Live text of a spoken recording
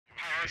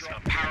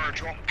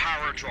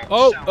Paradrop.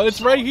 Oh,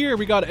 it's right here.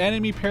 We got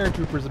enemy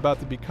paratroopers about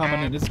to be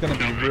coming in. It's going to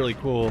be really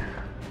cool.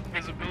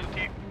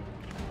 Visibility.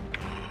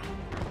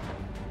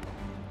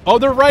 Oh,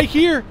 they're right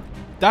here.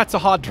 That's a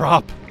hot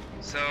drop.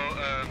 So,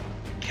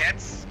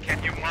 Cats,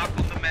 can you mark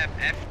on the map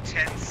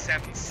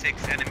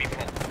F1076 enemy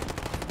fall?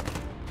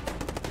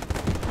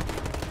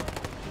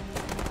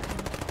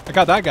 I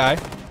got that guy.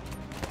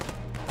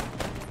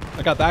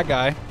 I got that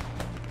guy.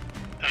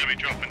 Enemy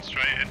dropping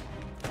straight in.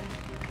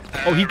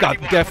 Oh, he got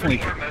definitely.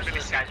 Most of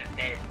those guys are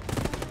dead.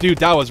 Dude,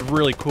 that was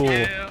really cool.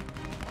 Yeah.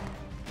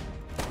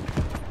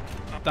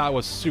 That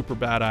was super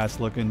badass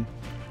looking.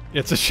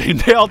 It's a shame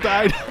they all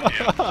died.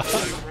 Yeah, I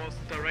was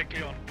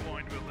directly on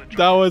point with the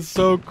That was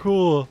so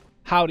cool.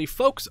 Howdy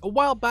folks, a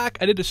while back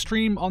I did a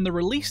stream on the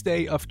release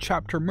day of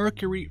Chapter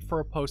Mercury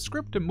for Post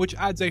Scriptum, which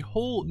adds a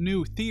whole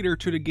new theater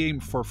to the game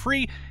for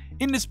free.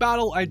 In this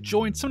battle, I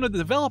joined some of the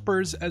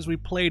developers as we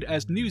played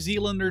as New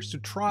Zealanders to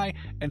try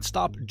and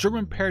stop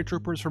German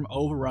paratroopers from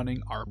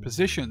overrunning our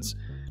positions.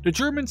 The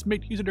Germans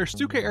made use of their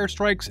STUKA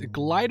airstrikes,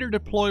 glider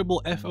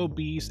deployable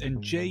FOBs,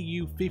 and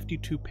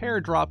Ju-52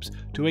 paradrops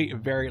to a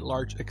very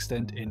large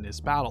extent in this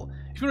battle.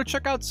 If you want to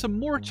check out some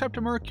more Chapter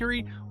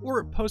Mercury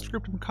or Post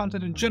Scriptum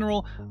content in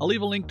general, I'll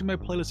leave a link to my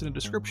playlist in the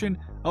description.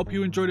 I hope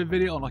you enjoyed the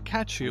video and I'll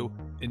catch you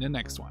in the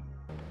next one.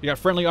 You got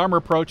friendly armor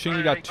approaching,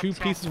 you got 2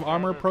 pieces of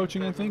armor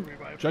approaching, I think,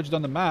 judged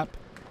on the map.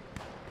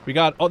 We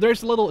got, oh,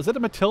 there's a little, is that a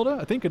Matilda?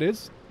 I think it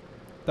is.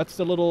 That's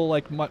the little,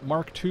 like,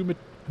 Mark II,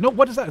 no,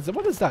 what is that?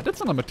 What is that? That's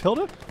not a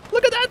Matilda.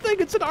 Look at that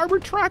thing, it's an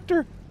armored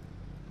tractor.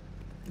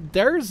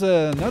 There's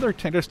another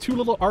tank, there's 2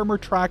 little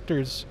armored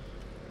tractors.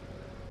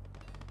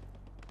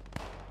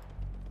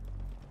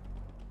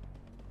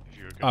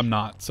 I'm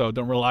not, so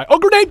don't rely. Oh,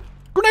 grenade!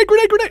 Grenade,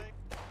 grenade, grenade!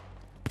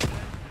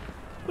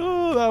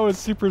 Oh, that was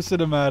super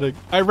cinematic.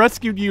 I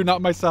rescued you,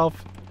 not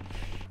myself.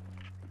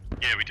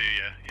 Yeah, we do,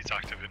 yeah. He's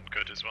active and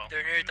good as well.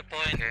 They're near the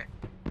point here.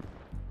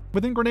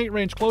 Within grenade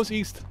range, close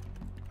east.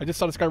 I just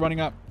saw this guy running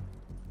up.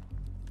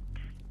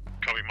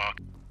 Copy, Mark.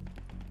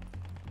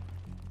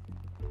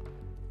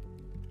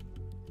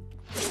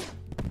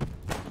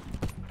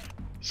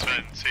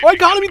 Sven, see Oh, I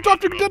got him! He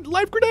dropped a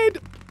life grenade!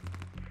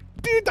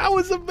 Dude, that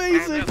was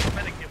amazing! there's a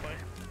medic nearby.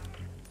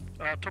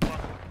 Top one.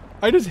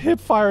 I just hip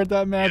fired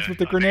that match Yeah, with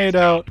the I think grenade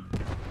he's out.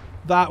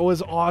 That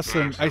was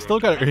awesome. I still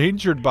got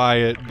injured by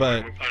it,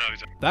 but Oh, no,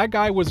 he's that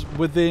guy was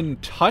within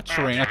touch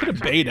range. I could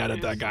have bait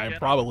at that guy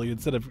probably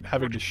instead of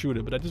having to shoot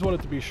it, but I just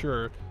wanted to be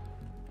sure.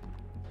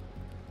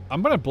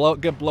 I'm gonna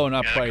get blown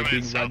up by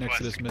being right next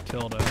to this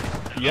Matilda.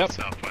 Yep,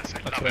 Southwest.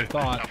 that's what I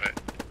thought.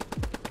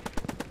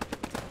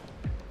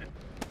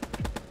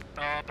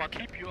 But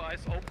keep your eyes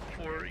open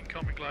for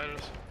incoming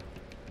gliders.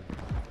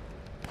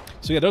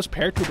 So yeah, those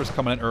paratroopers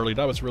coming in early,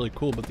 that was really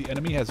cool, but the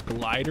enemy has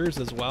gliders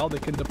as well they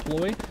can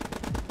deploy.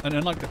 And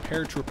unlike the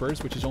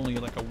paratroopers, which is only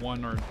like a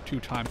 1 or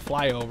 2 time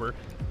flyover,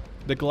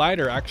 the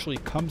glider actually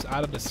comes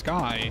out of the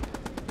sky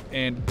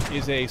and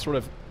is a sort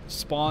of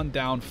spawn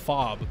down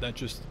fob that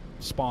just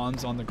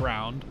spawns on the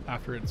ground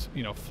after it's,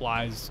 you know,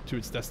 flies to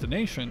its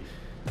destination.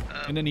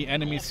 And then the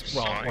enemies,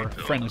 well, or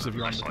friendlies if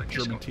you're on the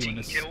German team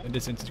in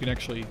this instance, you can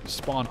actually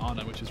spawn on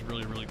it, which is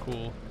really, really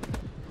cool.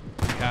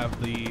 We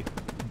have the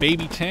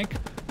baby tank.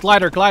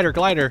 Glider, glider,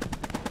 glider.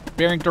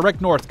 Bearing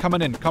direct north,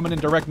 coming in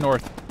direct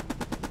north.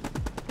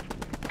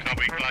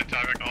 Copy, glide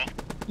direct north.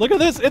 Look at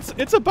this,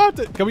 it's about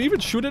to, can we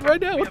even shoot it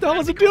right now? What the hell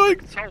is it doing?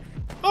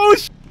 Oh,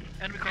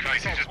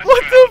 Guys, he's just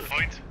what missed the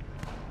point.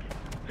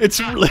 it's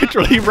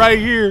literally right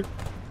here.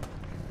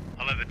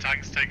 I'll let the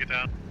tanks take it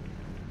down.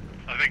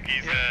 I think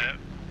he's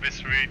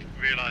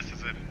misrealized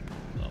there's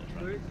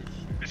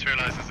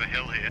a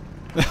hill here.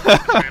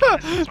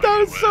 That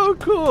was so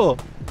cool.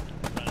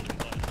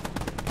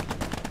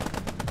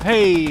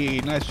 Hey,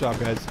 nice job,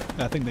 guys.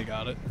 I think they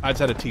got it. I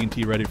just had a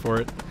TNT ready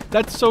for it.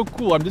 That's so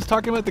cool. I'm just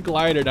talking about the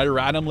glider and I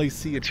randomly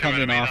see it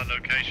coming off.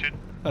 Location.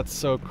 That's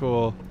so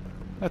cool.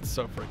 That's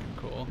so freaking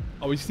cool.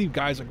 Oh, we see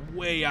guys like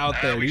way out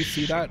there. Do you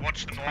see that?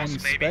 watch the Tiny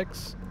north, maybe.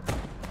 specks.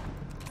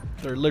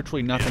 They're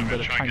literally nothing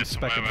but a tiny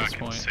speck at this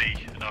point. See,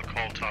 and I'll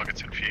call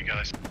targets in for you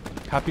guys.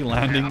 Happy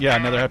landing. Yeah,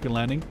 another happy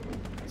landing.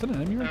 Is that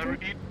an enemy right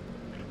there?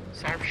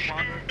 South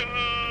one.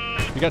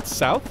 We got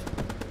south?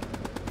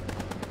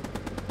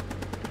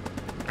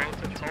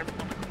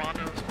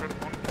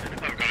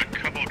 I've got a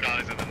couple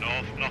guys in the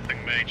north,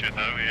 nothing major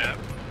though, yeah.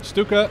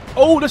 STUKA.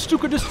 Oh, the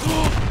STUKA just...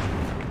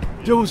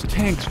 Those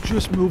tanks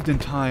just moved in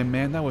time,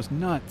 man. That was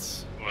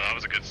nuts. Well, that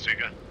was a good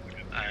STUKA.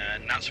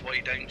 And that's why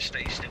you don't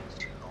stay still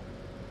too long.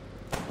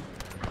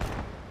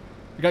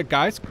 We got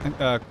guys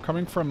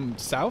coming from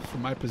south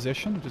from my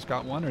position. Just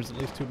got one. There's at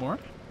least 2 more.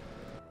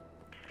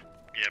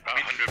 Yeah, about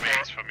 100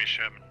 meters from you,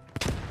 Sherman.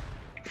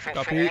 For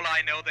all Copy.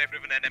 I know, they've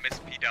driven an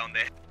MSP down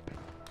there.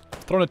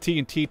 Throwing a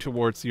TNT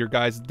towards your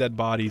guy's dead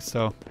body,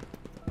 so...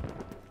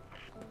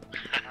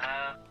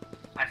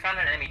 I found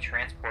an enemy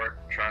transport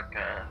truck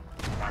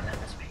on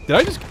MSP. Did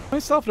I just kill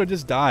myself or did I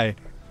just die?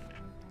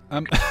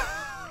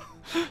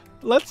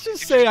 Let's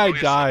just say I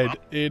died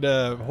in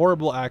a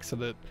horrible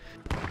accident.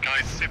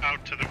 Guys, SIP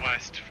out to the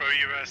west. Throw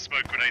your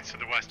smoke grenades to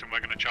the west, and we're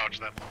gonna charge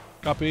them.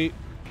 Copy.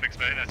 Fix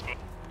bayonets, but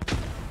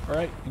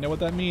Alright, you know what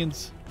that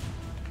means.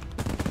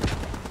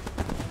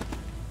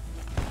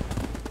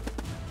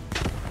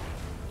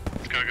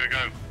 let's go, go,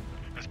 go.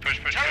 Let's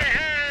push, push, push.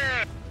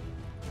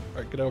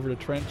 Alright, get over to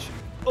trench.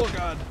 Oh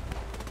god.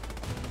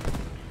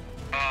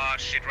 Oh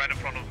shit, right in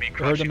front of me. I heard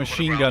the crouching over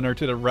machine ground. gunner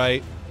to the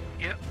right.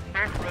 Yep,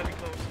 both really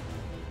close.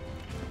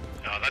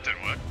 Oh, that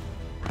didn't work.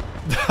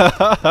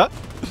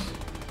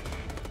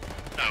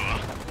 Oh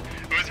well.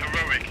 It was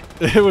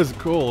heroic. It was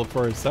cool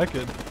for a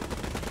second.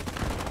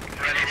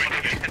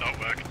 Heroic did not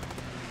work.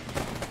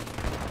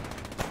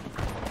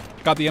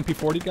 Got the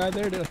MP40 guy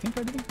there? I think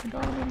I did. I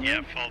got him.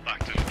 Yeah, fall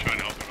back to try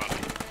and help the rally.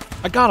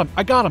 I got him.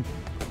 I got him.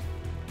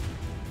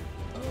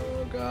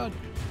 Oh god.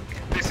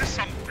 This is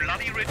some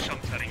bloody rich, I'm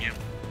telling you.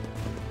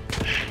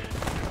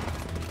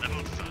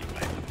 Level design,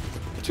 mate.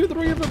 2,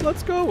 3 of them.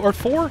 Let's go. Or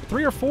 4?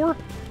 3 or 4?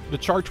 The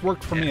charge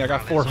worked for me. I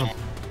got 4 of them.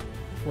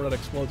 Before that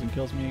explodes and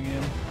kills me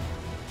again.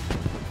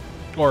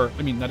 Or,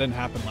 I mean, that didn't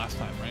happen last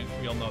time, right?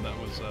 We all know that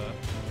was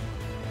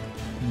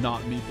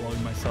not me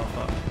blowing myself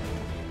up.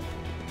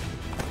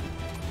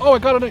 Oh, I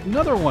got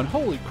another one.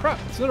 Holy crap.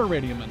 It's another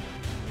Radiuman.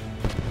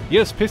 He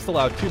has pistol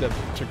out too that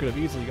could have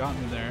easily gotten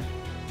me there.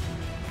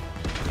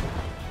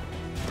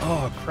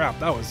 Oh crap,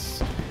 that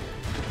was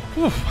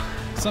whew,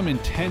 some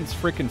intense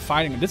freaking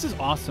fighting. This is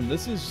awesome.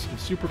 This is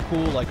super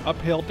cool, like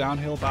uphill,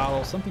 downhill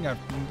battle. Something I've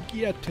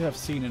yet to have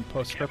seen in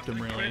Post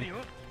Scriptum, really.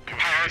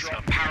 Power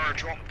drop, power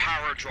drop,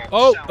 power drop.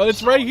 Oh, Sound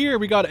it's right solid. here.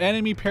 We got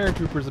enemy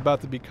paratroopers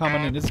about to be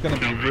coming in. It's going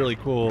to be really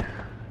cool.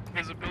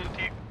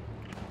 Visibility.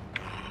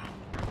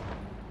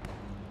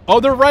 Oh,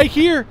 they're right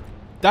here.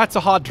 That's a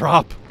hot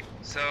drop.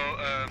 So,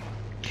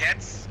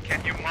 Cats,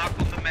 can you mark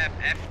on the map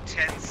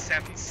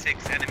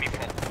F1076 enemy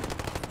fall?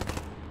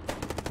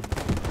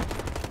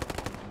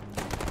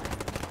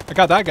 I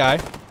got that guy.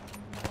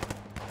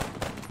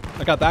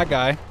 I got that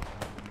guy.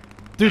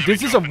 Dude,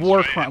 this is a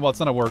war crime. Well, it's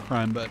not a war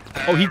crime, but...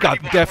 Oh, he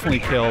got definitely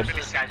killed.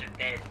 These guys are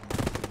dead.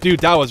 Dude,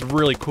 that was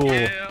really cool.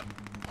 Yeah.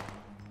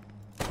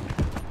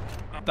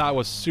 That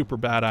was super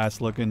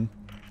badass looking.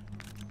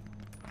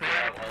 The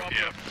problem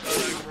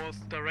that I was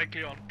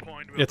directly on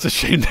point with It's a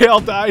shame they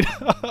all died.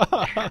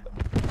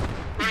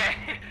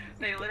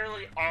 They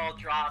literally all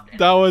dropped. And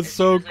That was as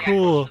so soon as they got close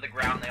cool. To the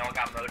ground, they all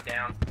got mowed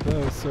down.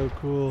 That was so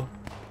cool.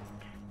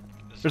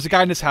 There's a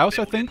guy in this house,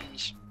 I think.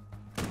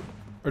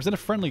 Or is it a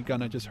friendly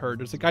gun I just heard?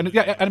 There's a guy,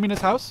 yeah, enemy in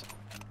his house.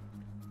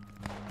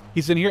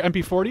 He's in here,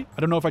 MP40. I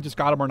don't know if I just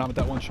got him or not with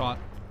that one shot.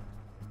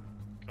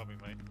 Copy,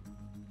 mate.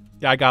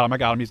 Yeah, I got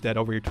him. He's dead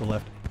over here to the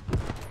left.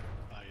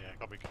 Oh yeah,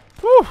 copy.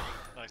 Whew.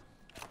 Nice.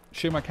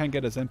 Shame I can't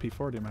get his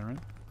MP40, am I right?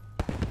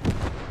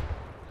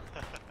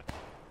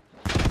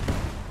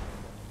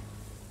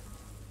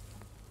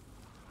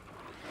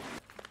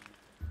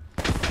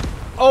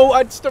 Oh,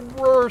 it's the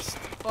worst.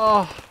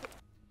 Oh,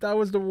 that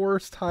was the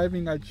worst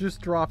timing. I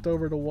just dropped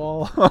over the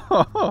wall.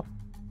 Glider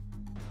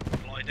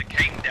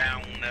came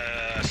down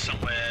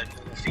somewhere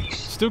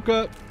northeast.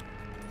 STUKA.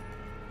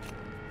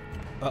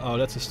 Uh-oh,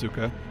 that's a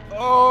STUKA.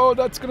 Oh,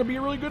 that's going to be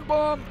a really good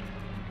bomb.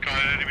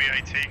 Got an enemy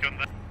AT gun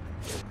there.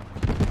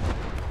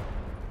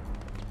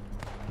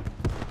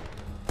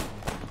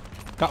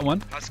 Got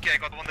one. Husky, I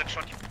got one that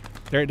shot you.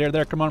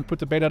 There. Come on, put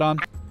the beta on.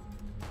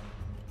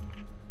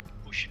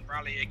 Pushing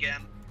rally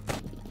again.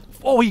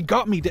 Oh, he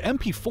got me. The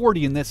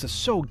MP40 in this is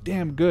so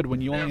damn good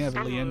when you only have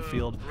a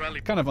Enfield.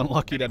 Kind of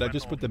unlucky that I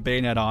just put the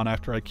bayonet on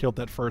after I killed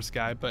that first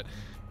guy, but...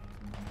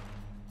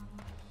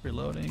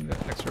 Reloading,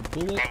 that extra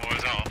bullet. What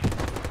was off?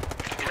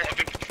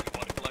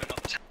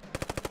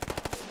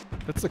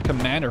 That's the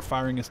commander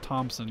firing his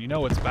Thompson. You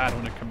know it's bad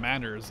when a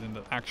commander is in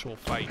the actual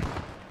fight.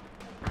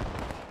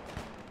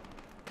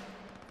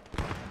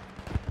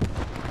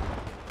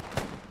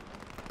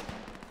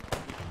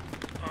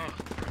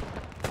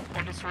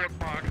 on the sword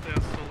mark,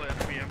 there's still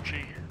enemy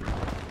MG.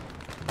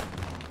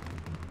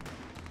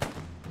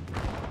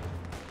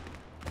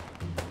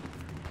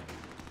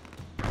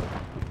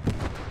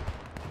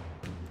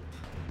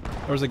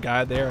 There's a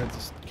guy there. I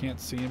just can't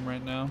see him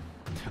right now.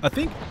 I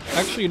think,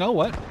 actually, you know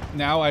what?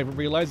 Now I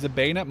realize the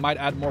bayonet might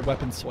add more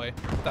weapon sway.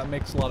 That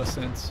makes a lot of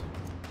sense.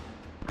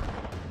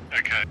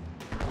 Okay.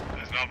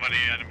 There's not many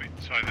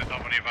there's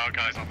not many of our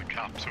guys on the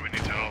cap, so we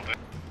need to hold it.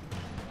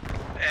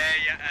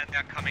 Yeah, and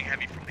they're coming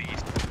heavy from the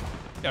east.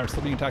 Yeah, we're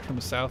still being attacked from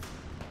the south.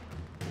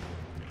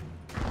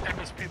 And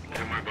there's people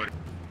Don't worry, buddy.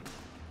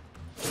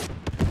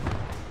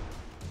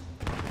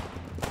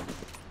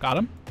 Got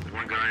him. There's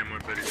one guy in my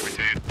buddy's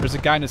routine. There's a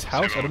guy in his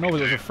house. I don't know if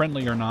there's a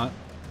friendly or not.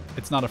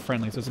 It's not a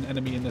friendly. So there's an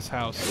enemy in this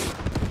house.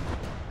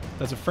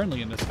 There's a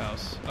friendly in this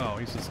house. Oh,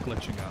 he's just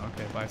glitching out.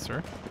 Okay, bye,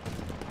 sir.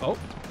 Oh.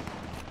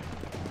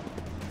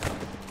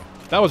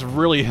 That was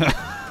really...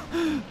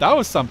 that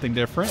was something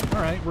different.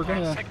 All right, we're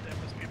gonna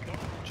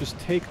just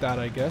take that,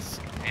 I guess.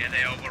 Yeah,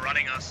 they're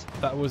overrunning us.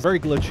 That was very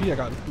glitchy. I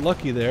got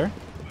lucky there.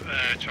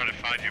 Trying to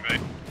find you,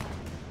 mate.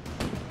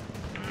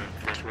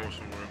 First wall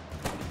somewhere.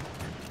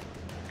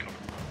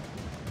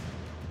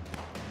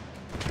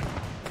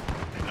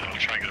 I'll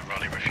try and get a run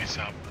rally with you,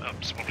 Sam.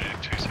 I'm spawning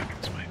in 2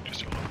 seconds, mate.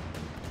 Just hold on.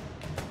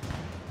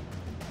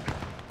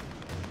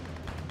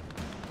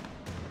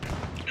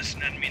 There's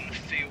an enemy in the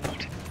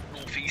field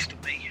northeast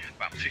of me,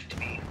 about 50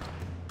 meters.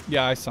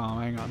 Yeah, I saw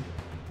him. Hang on.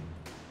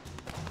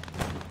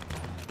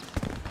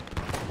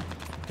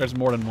 There's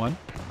more than one.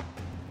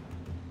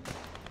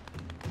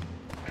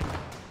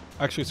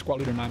 Actually, Squad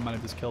Leader 9 might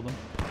have just killed him.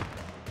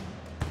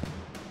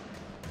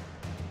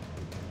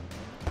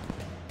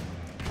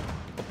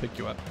 I'll pick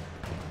you up.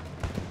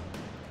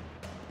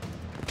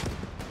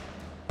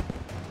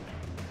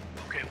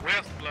 Okay,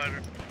 where's the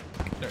glider?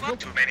 There you go.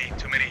 Too many,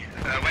 too many.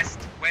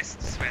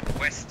 West, Sven,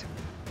 west.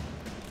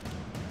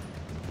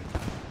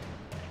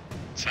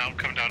 Sam,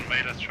 come down to me.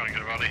 Let's try and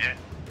get a rally here.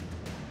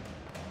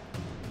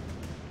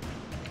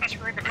 That's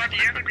where all the Quick, bloody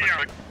quick, enemy quick, are.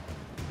 quick.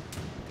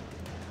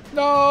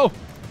 No!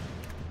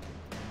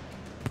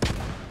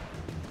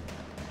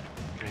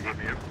 Can you get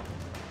me up?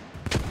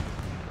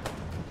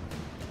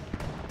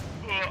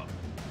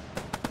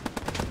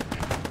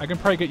 I can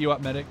probably get you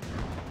up, medic.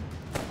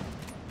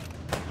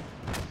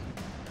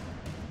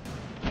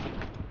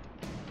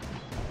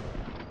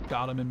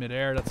 Got him in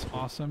midair. That's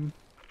awesome.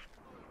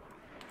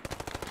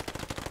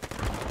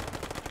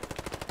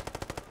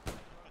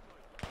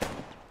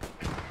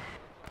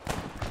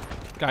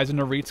 Guys in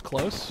the Reeds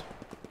close.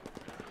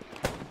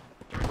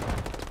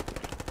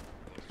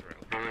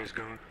 Oh, he's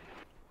gone.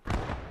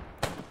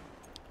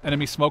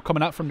 Enemy smoke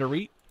coming out from the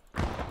Reet.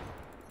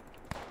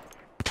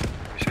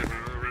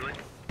 Really?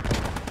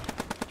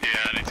 Yeah,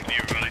 I need to get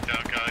you running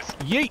down, guys.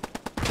 Yeet!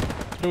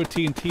 Threw a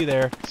TNT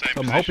there. Same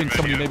So I'm position, hoping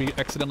somebody radio. maybe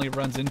accidentally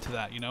runs into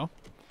that, you know?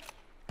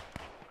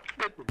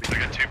 I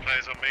got 2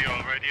 players on me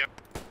on radio.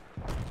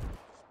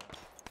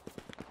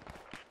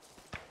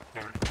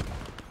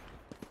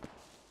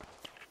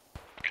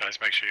 Guys,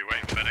 make sure you're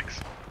waiting for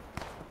Phoenix.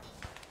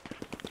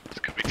 This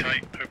could be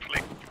tight,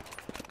 hopefully.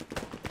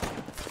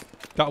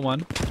 Got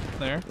one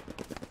there.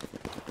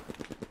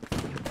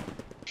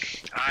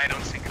 I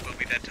don't think it will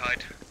be that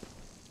tight.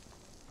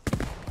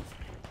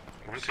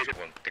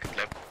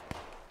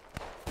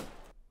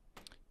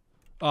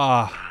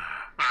 Ah,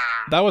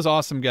 that was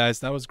awesome, guys.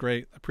 That was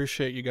great.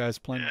 Appreciate you guys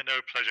playing. Yeah,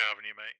 no pleasure having you, mate.